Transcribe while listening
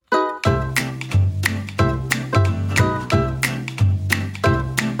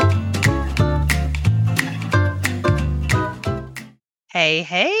Hey,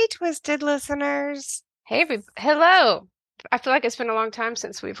 hey, twisted listeners. Hey, hello. I feel like it's been a long time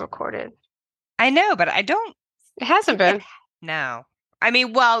since we've recorded. I know, but I don't It hasn't think it. been. No. I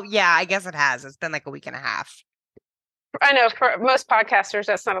mean, well, yeah, I guess it has. It's been like a week and a half. I know for most podcasters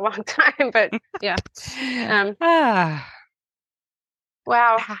that's not a long time, but yeah. Um, Ah,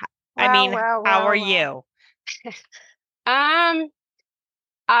 wow. h- I Wow, mean, wow, how are wow, wow. you? Um,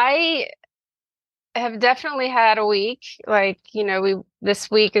 I have definitely had a week. Like, we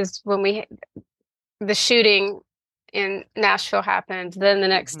this week is when the shooting in Nashville happened. Then the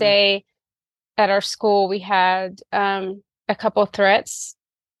next Hmm. day at our school we had a couple threats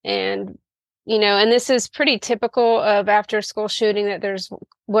and and this is pretty typical of after school shooting that there's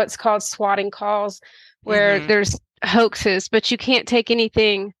what's called swatting calls where Hmm. there's hoaxes, but you can't take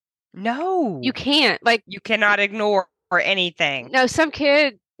anything. You No, can't, like, you cannot ignore anything. no, some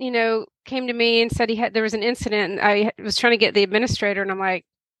kid came to me and said there was an incident, and I was trying to get the administrator, and I'm like,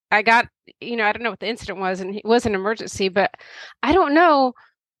 I got, I don't know what the incident was, and it was an emergency, but I don't know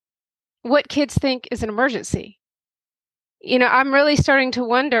what kids think is an emergency. I'm really starting to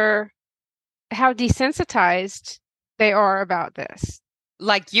wonder how desensitized they are about this.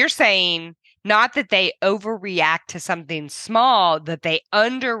 Like you're saying, not that they overreact to something small, that they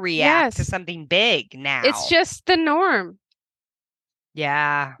underreact to Yes, something big it's now. just the norm,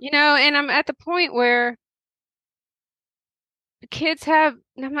 Yeah. and I'm at the point where kids have,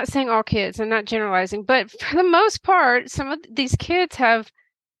 I'm not saying all kids, I'm not generalizing, but for the most part, some of these kids have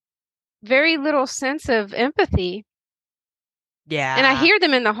very little sense of empathy. And I Yeah. hear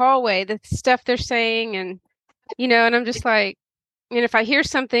them in the hallway, the stuff they're saying, and I'm just like, and if I hear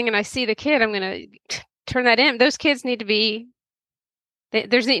something and I see the kid, I'm going to turn that in. Those kids need to be it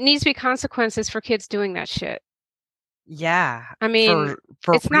needs to be consequences for kids doing that shit. Yeah. I mean,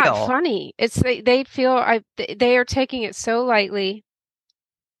 For it's not real. funny. They feel they are taking it so lightly,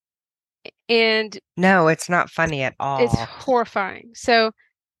 and No, it's not funny at it's all. horrifying. So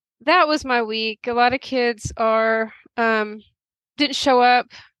that was my week. A lot of kids are didn't show up.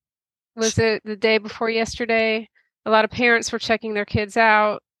 Was it the day before yesterday? A lot of parents were checking their kids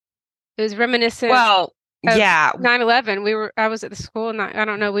out. It was reminiscent Well, of yeah, 9/11. I was at the school, and I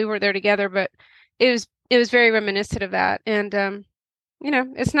don't know, we were there together, but it was very reminiscent of that. And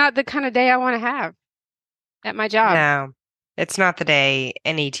it's not the kind of day I want to have at my job. no, it's not the day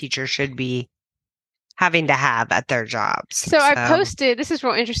any teacher should be having to have at their jobs. So So, this is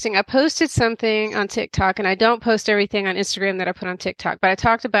real interesting. I posted something on TikTok, and I don't post everything on Instagram that I put on TikTok, but I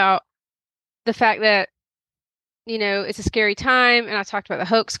talked about the fact that, it's a scary time, and I talked about the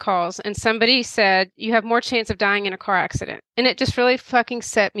hoax calls, and somebody said you have more chance of dying in a car accident. And it just really fucking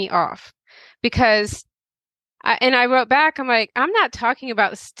set me off because I wrote back, I'm like, I'm not talking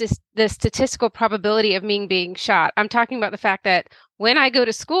about the statistical probability of me being shot. I'm talking about the fact that when I go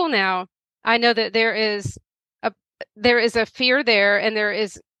to school now, I know that a there is a fear there, and there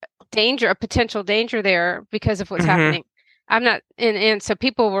is a potential danger there because of what's mhm. happening. I'm not, and so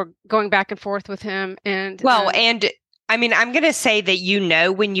people were going back and forth with him, and Well, and I mean, I'm going to say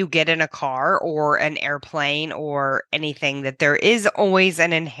that when you get in a car or an airplane or anything that there is always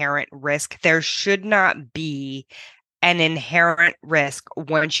an inherent risk. There should not be an inherent risk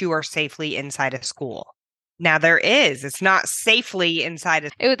once you are safely inside a school. Now there is. It's not safely inside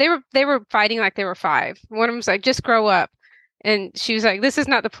a. they were fighting like they were five. One of them was like, "Just grow up," and she was like, "This is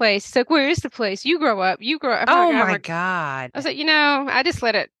not the place." He's like, "Where is the place? You grow up. You grow up." Oh I'm my like, God. I was like, I just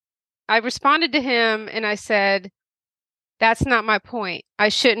let it. I responded to him and I said, that's not my point. I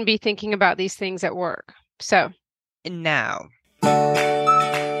shouldn't be thinking about these things at work. So No.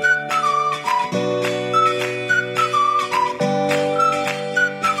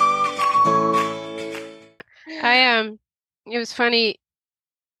 it was funny.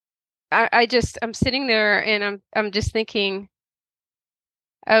 I'm sitting there and I'm just thinking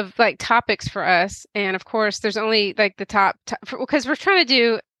of like topics for us. And of course, there's only like the because we're trying to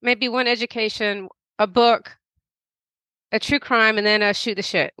do maybe one education, a book, a true crime, and then a shoot the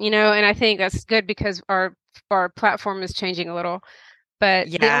shit. And I think that's good because our platform is changing a little.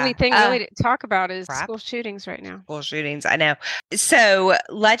 But the only Yeah. thing really to talk about is Crap. school shootings right now. School shootings. I know. So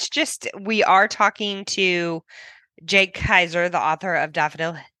we are talking to Jake Kaiser, the author of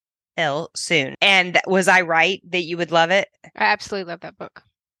Daffodil Hill, soon. And was I right that you would love it? I absolutely love that book.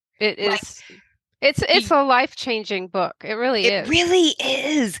 It Like, is, it's he a life-changing book. It really It is. really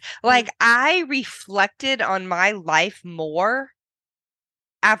is. Mhm. Like, I reflected on my life more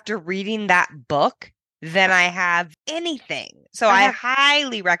after reading that book than I have anything. So I I have,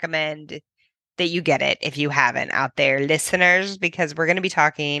 highly recommend that you get it if you haven't out there, listeners, because we're going to be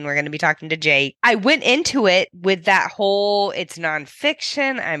talking to Jake. I went into it with that whole it's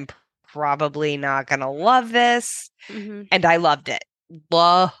nonfiction. I'm probably not going to love this. Hmm. And I loved it.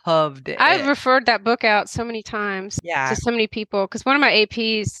 Loved I've it. referred that book out so many times to Yeah. so many people because one of my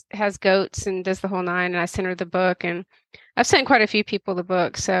APs has goats and does the whole nine, and I sent her the book, and I've sent quite a few people the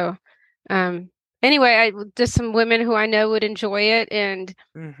book. So, um, anyway, just some women who I know would enjoy it and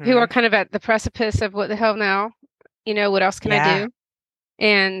who are Hmm. kind of at the precipice of what the hell now, what else can I Yeah. do?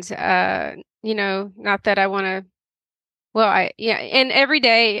 And not that I want to. Well, yeah, and every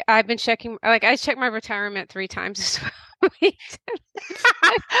day I've been checking, like I check my retirement 3 times this week.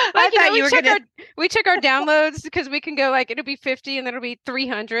 I Like, thought you were going to, we check our downloads because we can go like it'll be 50 and then it'll be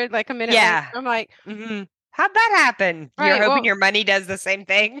 300 like a minute later. yeah. I'm like, Hmm. How'd that happen? You're right, hoping well, your money does the same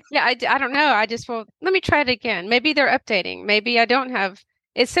thing? yeah, I don't know. I just, well, let me try it again. Maybe they're updating. Maybe I don't have,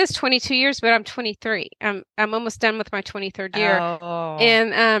 it says 22 years, but I'm 23. I'm almost done with my 23rd year. Oh,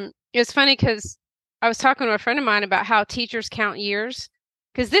 And it's funny because I was talking to a friend of mine about how teachers count years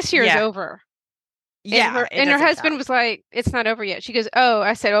because this year is yeah. over. And Yeah. her It and her doesn't husband count. was like, "It's not over yet." She goes, "Oh,"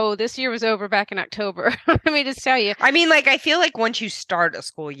 I said, "Oh, this year was over back in October." Let me just tell you, I mean, like, I feel like once you start a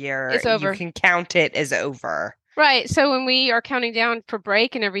school year, it's you over. can count it as over. Right. So when we are counting down for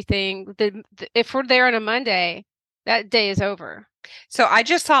break and everything, if we're there on a Monday, that day is over. So I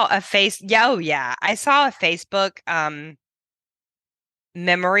just saw a yeah, oh yeah. I saw a Facebook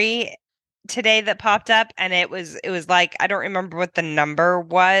memory today that popped up and it was like I don't remember what the number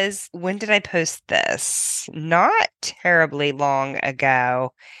was. When did I post this? Not terribly long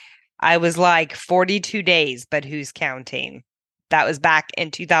ago. I was like 42 days, but who's counting? That was back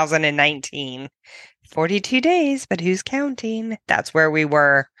in 2019. 42 days, but who's counting? That's where we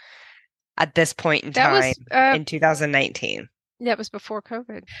were at this point in That time was in 2019 that was before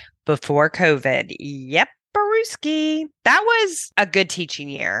COVID. before COVID. Yep, Baruski. That was a good teaching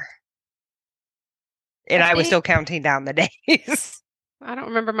year. I And I was think still counting down the days. I don't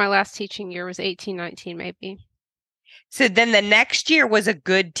remember my last teaching year was 18, 19 maybe. So then the next year was a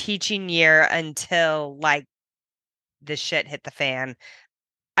good teaching year until like the shit hit the fan.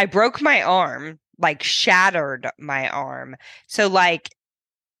 I broke my arm, like shattered my arm. So like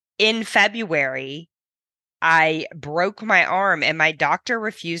in February, I broke my arm and my doctor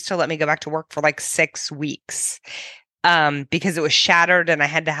refused to let me go back to work for like 6 weeks. Because it was shattered and I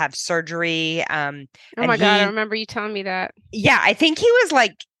had to have surgery. Oh And my God, I he, remember you telling me that. yeah, I think he was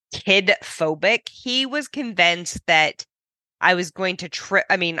like kid phobic. He was convinced that I was going to trip.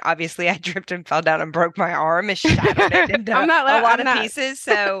 I mean, obviously, I tripped and fell down and broke my arm and shattered it into a lot I'm of not. pieces.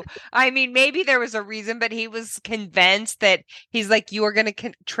 So, I mean, maybe there was a reason, but he was convinced that he's like, you are going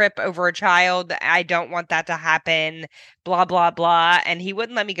to trip over a child. I don't want that to happen, blah, blah, blah. And he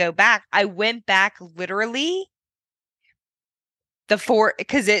wouldn't let me go back. I went back literally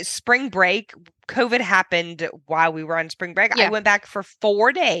because it's spring break. COVID happened while we were on spring break. I Yeah. went back for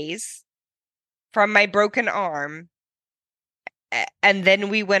 4 days from my broken arm. And then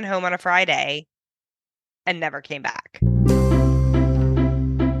we went home on a Friday and never came back.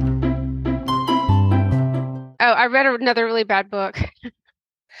 Oh, I read another really bad book.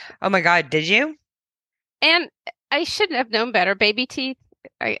 Oh my God, did you? And I shouldn't have known better. Baby Teeth.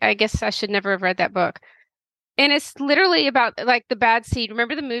 I guess I should never have read that book. And it's literally about like the bad seed.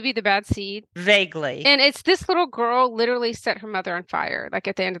 Remember the movie The Bad Seed? Vaguely. And it's this little girl literally set her mother on fire, like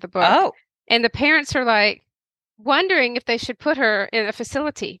at the end of the book. Oh, And the parents are like wondering if they should put her in a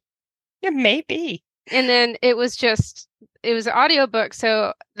facility. yeah, maybe. And then it was an audiobook.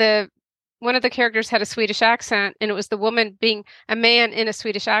 So the one of the characters had a Swedish accent, and it was the woman being a man in a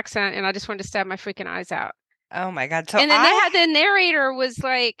Swedish accent, and I just wanted to stab my freaking eyes out. Oh my God. So And then they had the narrator was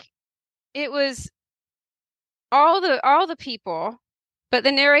like, it was all the people, but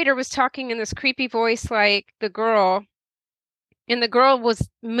the narrator was talking in this creepy voice like the girl, and the girl was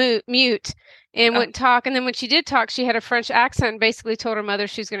mute and wouldn't talk. And then when she did talk, she had a French accent and basically told her mother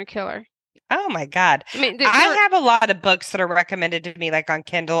she was going to kill her. Oh my God. I mean, I have a lot of books that are recommended to me, like on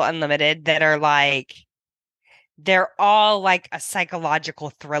Kindle Unlimited, that are like, they're all like a psychological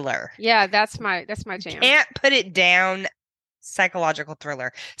thriller. Yeah, that's my jam. Can't put it down. Psychological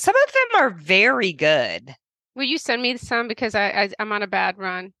thriller. Some of them are very good. Will you send me some because I'm on a bad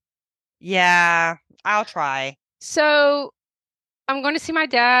run? Yeah, I'll try. So I'm going to see my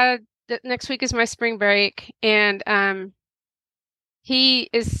dad. Next week is my spring break, and he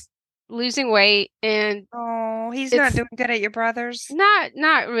is losing weight, and Oh, he's not doing good at your brother's.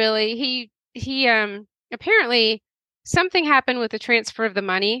 not really. He apparently something happened with the transfer of the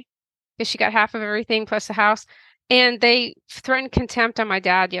money because she got half of everything plus the house, And they threatened contempt on my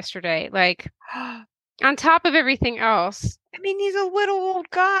dad yesterday. Like, on top of everything else, I mean, he's a little old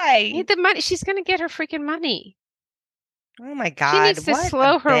guy. the money, she's going to get her freaking money. Oh my She God, needs to what a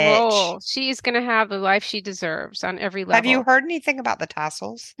slow her bitch. roll. She's going to have the life she deserves on every Have you level. heard anything about the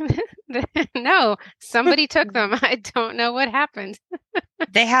tassels? No, somebody took them. I don't know what happened.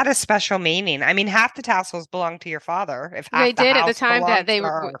 They had a special meaning. I mean, half the tassels belong to your father, if They half the did at the house time that belongs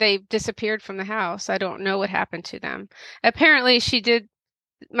to her. they disappeared from the house. I don't know what happened to them. Apparently,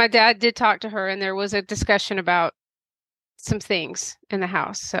 my dad did talk to her, and there was a discussion about some things in the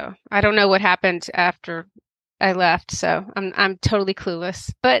house. So I don't know what happened after I left. So I'm totally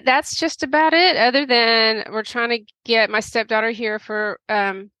clueless. But that's just about it. Other than we're trying to get my stepdaughter here for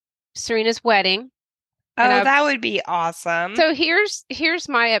Serena's wedding. And Oh, that would be awesome. so here's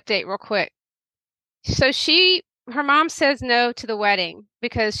my update real quick. So her mom says no to the wedding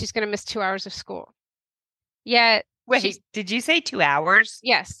because she's going to miss 2 hours of school. Yet Wait, did you say 2 hours?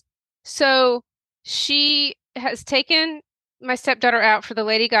 yes. So she has taken my stepdaughter out for the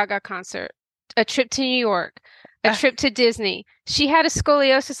Lady Gaga concert, a trip to New York, a trip to Disney. She had a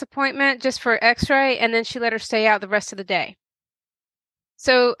scoliosis appointment just for x-ray, and then she let her stay out the rest of the day.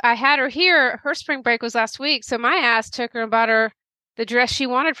 So I had her here. Her spring break was last week. So my ass took her and bought her the dress she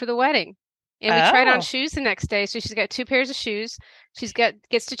wanted for the wedding. And we tried on shoes the next day. So she's got 2 pairs of shoes.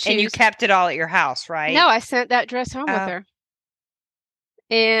 Gets to choose. And you kept it all at your house, right? No, I sent that dress home with her.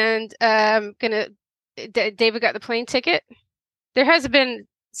 And David got the plane ticket. There has been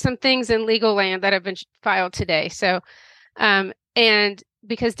some things in legal land that have been filed today. So, and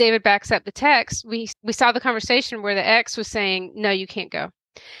because David backs up the text, we saw the conversation where the ex was saying, no, you can't go.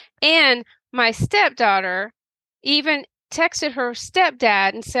 And my stepdaughter even texted her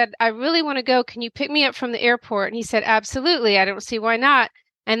stepdad and said, I really want to go. Can you pick me up from the airport? And he said, absolutely. I don't see why not.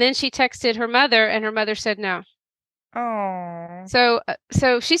 And then she texted her mother, and her mother said no. Oh.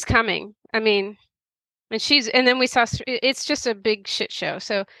 So she's coming. I mean, and then we saw, it's just a big shit show.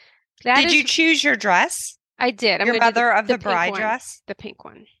 So did you choose your dress? I did. Your mother of the bride dress? The pink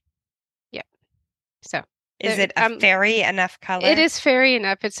one. Yep. So is it a fairy enough color? It is fairy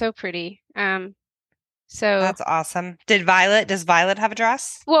enough. It's so pretty. So that's awesome. Does Violet have a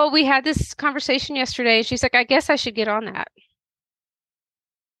dress? Well, we had this conversation yesterday. She's like, I guess I should get on that.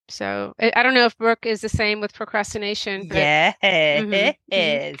 So I don't know if Brooke is the same with procrastination. But, yes.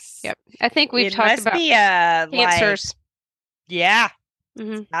 Mm-hmm. Yep. I think we've talked about answers. Yeah.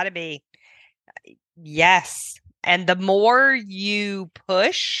 It's gotta be. Yes. And the more you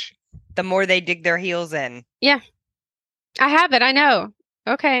push, the more they dig their heels in. Yeah. I have it. I know.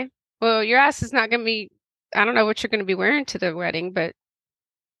 Okay. Well, your ass is not going to be, I don't know what you're going to be wearing to the wedding, but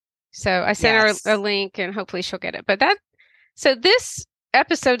so I sent her a link and hopefully she'll get it. But so this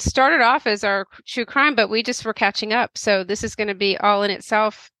episode started off as our true crime, but we just were catching up. So this is going to be all in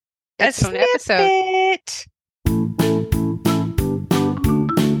itself. Its own episode.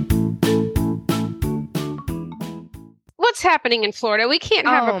 What's happening in Florida? We can't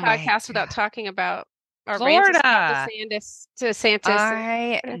have a podcast without talking about our Florida. DeSantis.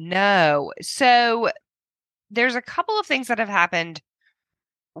 I know. So there's a couple of things that have happened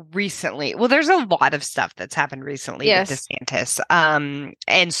recently. Well, there's a lot of stuff that's happened recently with DeSantis,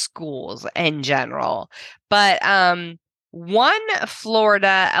 and schools in general. But one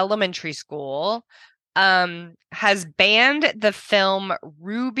Florida elementary school has banned the film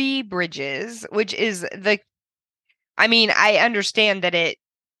Ruby Bridges, which is I understand that it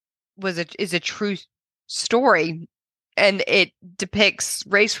is a true story and it depicts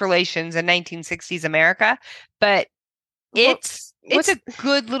race relations in 1960s America, but it's a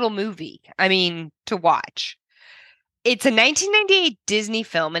good little movie. I mean, to watch. It's a 1998 Disney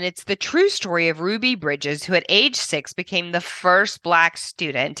film, and it's the true story of Ruby Bridges, who at age 6 became the first Black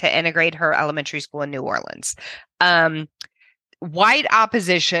student to integrate her elementary school in New Orleans. White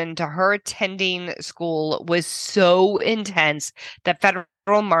opposition to her attending school was so intense that federal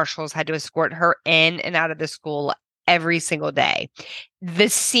marshals had to escort her in and out of the school every single day. The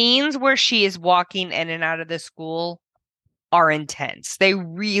scenes where she is walking in and out of the school are intense. They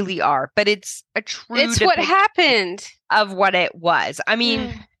really are, but it's a true It's what happened of what it was. I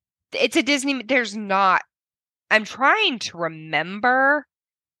mean, it's a Disney. I'm trying to remember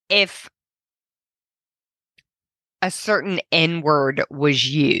if a certain N-word was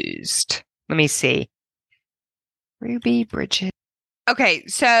used. Let me see. Ruby Bridges. Okay,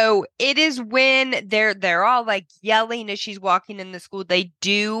 so it is when they're all like yelling as she's walking in the school.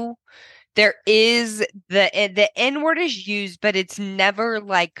 There is the N-word is used, but it's never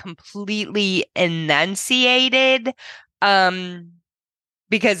like completely enunciated.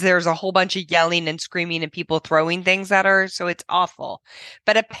 because there's a whole bunch of yelling and screaming and people throwing things at her. So it's awful.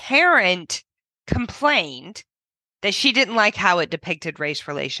 But a parent complained that she didn't like how it depicted race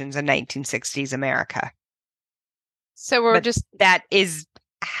relations in 1960s America. So we're But just that is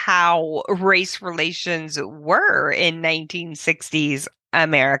how race relations were in 1960s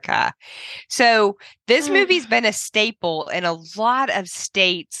America. So this movie's been a staple in a lot of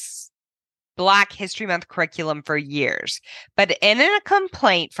states' Black History Month curriculum for years. But in a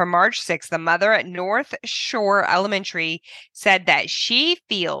complaint from March 6th, the mother at North Shore Elementary said that she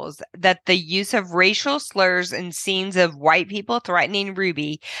feels that the use of racial slurs and scenes of white people threatening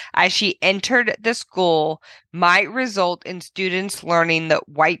Ruby as she entered the school might result in students learning that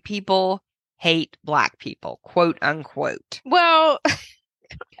white people hate Black people, quote unquote. well.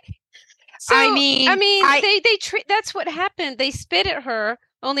 So I mean, they treat. That's what happened. They spit at her.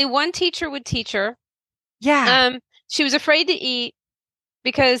 Only one teacher would teach her. yeah. She was afraid to eat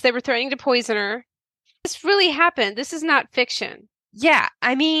because they were threatening to poison her. This really happened. This is not fiction. Yeah.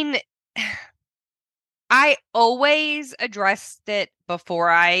 I mean, I always addressed it before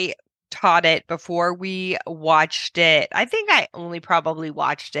I taught it, before we watched it. I think I only probably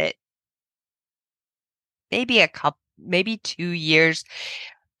watched it maybe 2 years.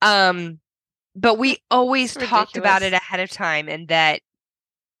 But we always talked about it ahead of time, and that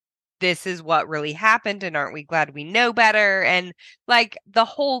this is what really happened, and aren't we glad we know better? And like the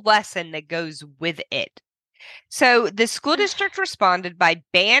whole lesson that goes with it. So the school district responded by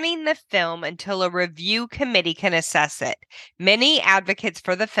banning the film until a review committee can assess it. Many advocates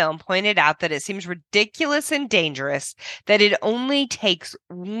for the film pointed out that it seems ridiculous and dangerous that it only takes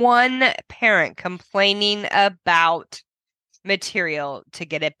one parent complaining about material to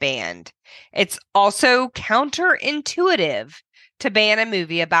get it banned. It's also counterintuitive to ban a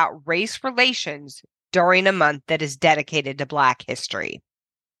movie about race relations during a month that is dedicated to Black history.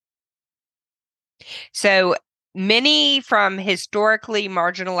 So many from historically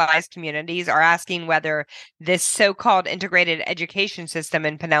marginalized communities are asking whether this so-called integrated education system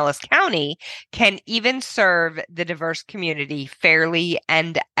in Pinellas County can even serve the diverse community fairly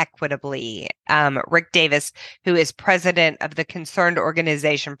and equitably. Rick Davis, who is president of the Concerned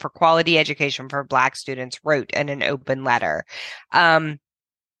Organization for Quality Education for Black Students, wrote in an open letter.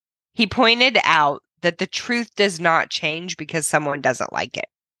 He pointed out that the truth does not change because someone doesn't like it.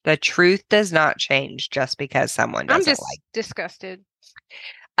 The truth does not change just because someone doesn't like it. I'm just disgusted.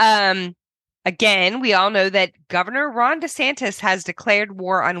 Again, we all know that Governor Ron DeSantis has declared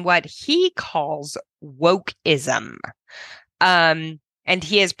war on what he calls wokeism. And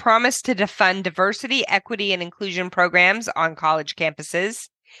he has promised to defund diversity, equity, and inclusion programs on college campuses.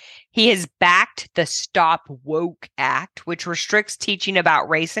 He has backed the Stop Woke Act, which restricts teaching about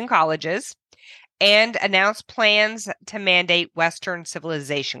race in colleges, and announced plans to mandate Western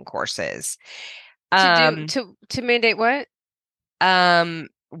civilization courses. To mandate what?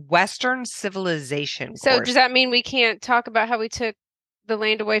 Western civilization So course. does that mean we can't talk about how we took the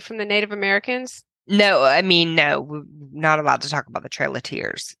land away from the Native Americans? No, I mean, no, we're not allowed to talk about the Trail of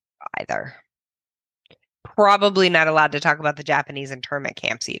Tears either. Probably not allowed to talk about the Japanese internment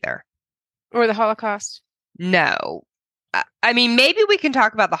camps either. Or the Holocaust? No. I mean, maybe we can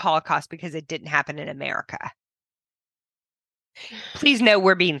talk about the Holocaust because it didn't happen in America. Please know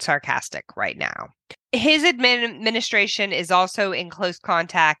we're being sarcastic right now. His administration is also in close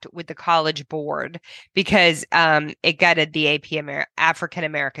contact with the College Board because it gutted the AP African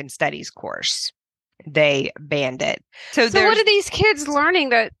American Studies course. They banned it. So what are these kids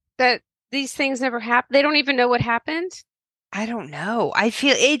learning that these things never happened? They don't even know what happened? I don't know. I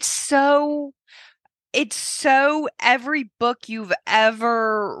feel it's so every book you've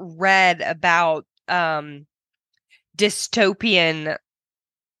ever read about dystopian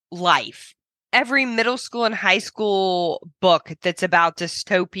life. Every middle school and high school book that's about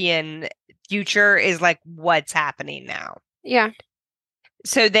dystopian future is like what's happening now. Yeah.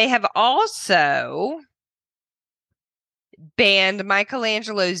 So they have also banned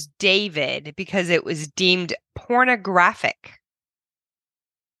Michelangelo's David because it was deemed pornographic.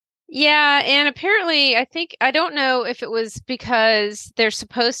 Yeah, and apparently I don't know if it was because it was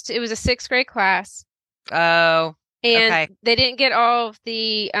a 6th grade class. Oh. And okay. They didn't get all of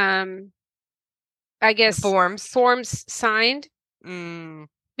the I guess forms signed.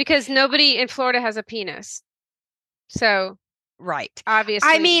 Because nobody in Florida has a penis. So right. Obviously.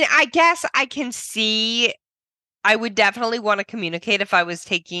 I mean, I guess I can see I would definitely want to communicate if I was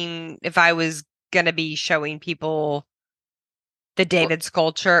going to be showing people the David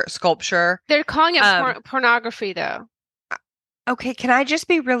sculpture. They're calling it pornography, though. Okay, can I just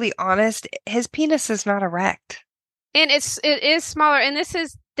be really honest? His penis is not erect. And it is smaller. And this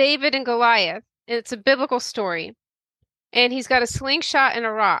is David and Goliath. It's a biblical story. And he's got a slingshot and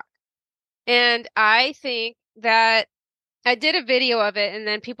a rock. And I think that I did a video of it, and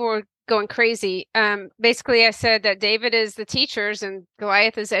then people were going crazy. Basically, I said that David is the teachers and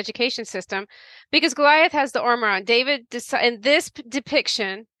Goliath is the education system, because Goliath has the armor on. David, in this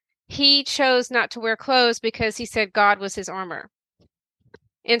depiction, he chose not to wear clothes because he said God was his armor.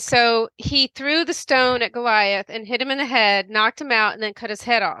 And so he threw the stone at Goliath and hit him in the head, knocked him out, and then cut his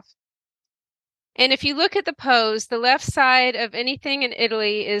head off. And if you look at the pose, the left side of anything in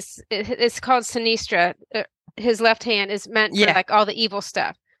Italy it's called sinistra. His left hand is meant for like all the evil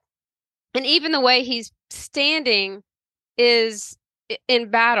stuff. And even the way he's standing is in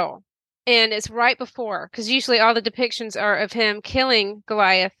battle. And it's right before, because usually all the depictions are of him killing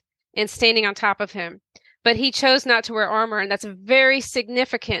Goliath and standing on top of him. But he chose not to wear armor, and that's very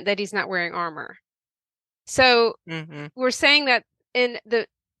significant that he's not wearing armor. So we're saying that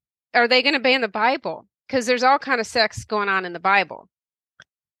are they going to ban the Bible? Because there's all kind of sex going on in the Bible.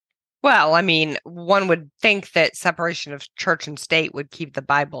 Well, I mean, one would think that separation of church and state would keep the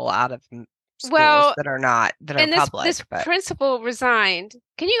Bible out of schools that are public. This principal resigned.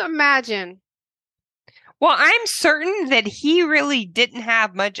 Can you imagine? Well, I'm certain that he really didn't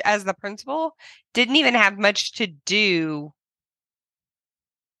have much as the principal, didn't even have much to do.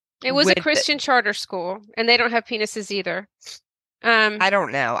 It was a Christian charter school, and they don't have penises either. I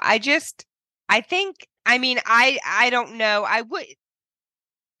don't know. I don't know. I would.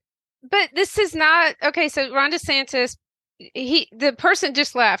 But this is not okay. So Ron DeSantis, the person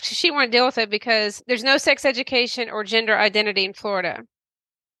just left. She didn't want to deal with it because there's no sex education or gender identity in Florida.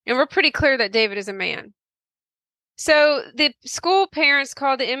 And we're pretty clear that David is a man. So the school parents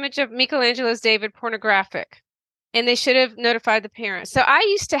called the image of Michelangelo's David pornographic, and they should have notified the parents. So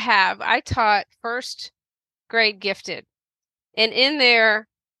I taught first grade gifted, and in there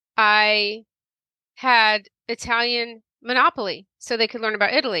I had Italian Monopoly so they could learn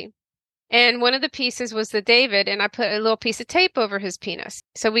about Italy. And one of the pieces was the David, and I put a little piece of tape over his penis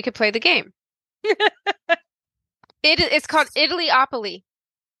so we could play the game. It's called Italyopoly.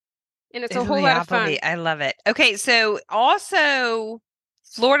 And it's a whole lot of fun. I love it. Okay, so also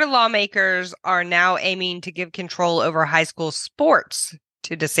Florida lawmakers are now aiming to give control over high school sports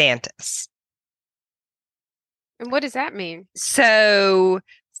to DeSantis. And what does that mean? So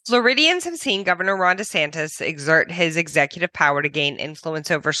Floridians have seen Governor Ron DeSantis exert his executive power to gain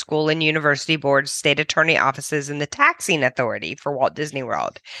influence over school and university boards, state attorney offices, and the taxing authority for Walt Disney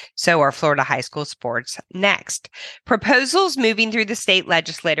World. So are Florida high school sports next. Proposals moving through the state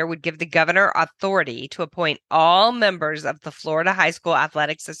legislature would give the governor authority to appoint all members of the Florida High School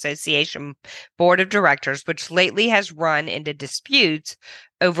Athletics Association Board of Directors, which lately has run into disputes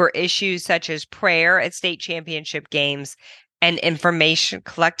over issues such as prayer at state championship games and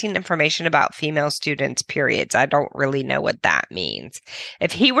collecting information about female students' periods. I don't really know what that means.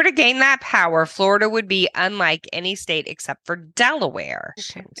 If he were to gain that power, Florida would be unlike any state except for Delaware.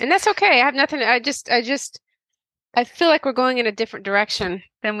 Okay. And that's okay. I have nothing. I feel like we're going in a different direction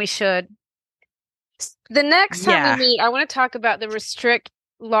than we should. The next time we meet, I want to talk about the restrict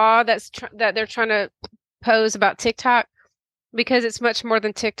law that they're trying to pose about TikTok, because it's much more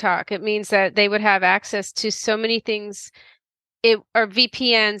than TikTok. It means that they would have access to so many things. Or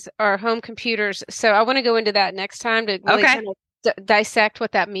VPNs or home computers. So I want to go into that next time to really kind of dissect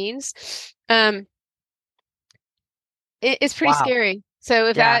what that means. It's pretty scary. So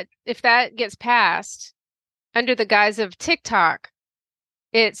if that gets passed under the guise of TikTok,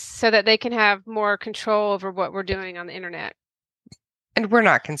 it's so that they can have more control over what we're doing on the internet. And we're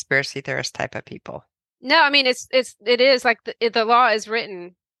not conspiracy theorist type of people. No, I mean it is like the law is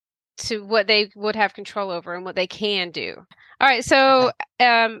written to what they would have control over and what they can do. All right, so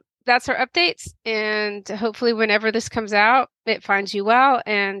that's our updates, and hopefully whenever this comes out, it finds you well,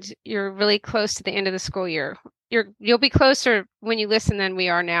 and you're really close to the end of the school year. You'll be closer when you listen than we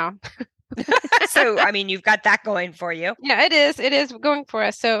are now. So, I mean, you've got that going for you. Yeah, it is. It is going for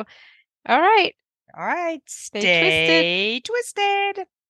us. So, all right. All right. Stay twisted.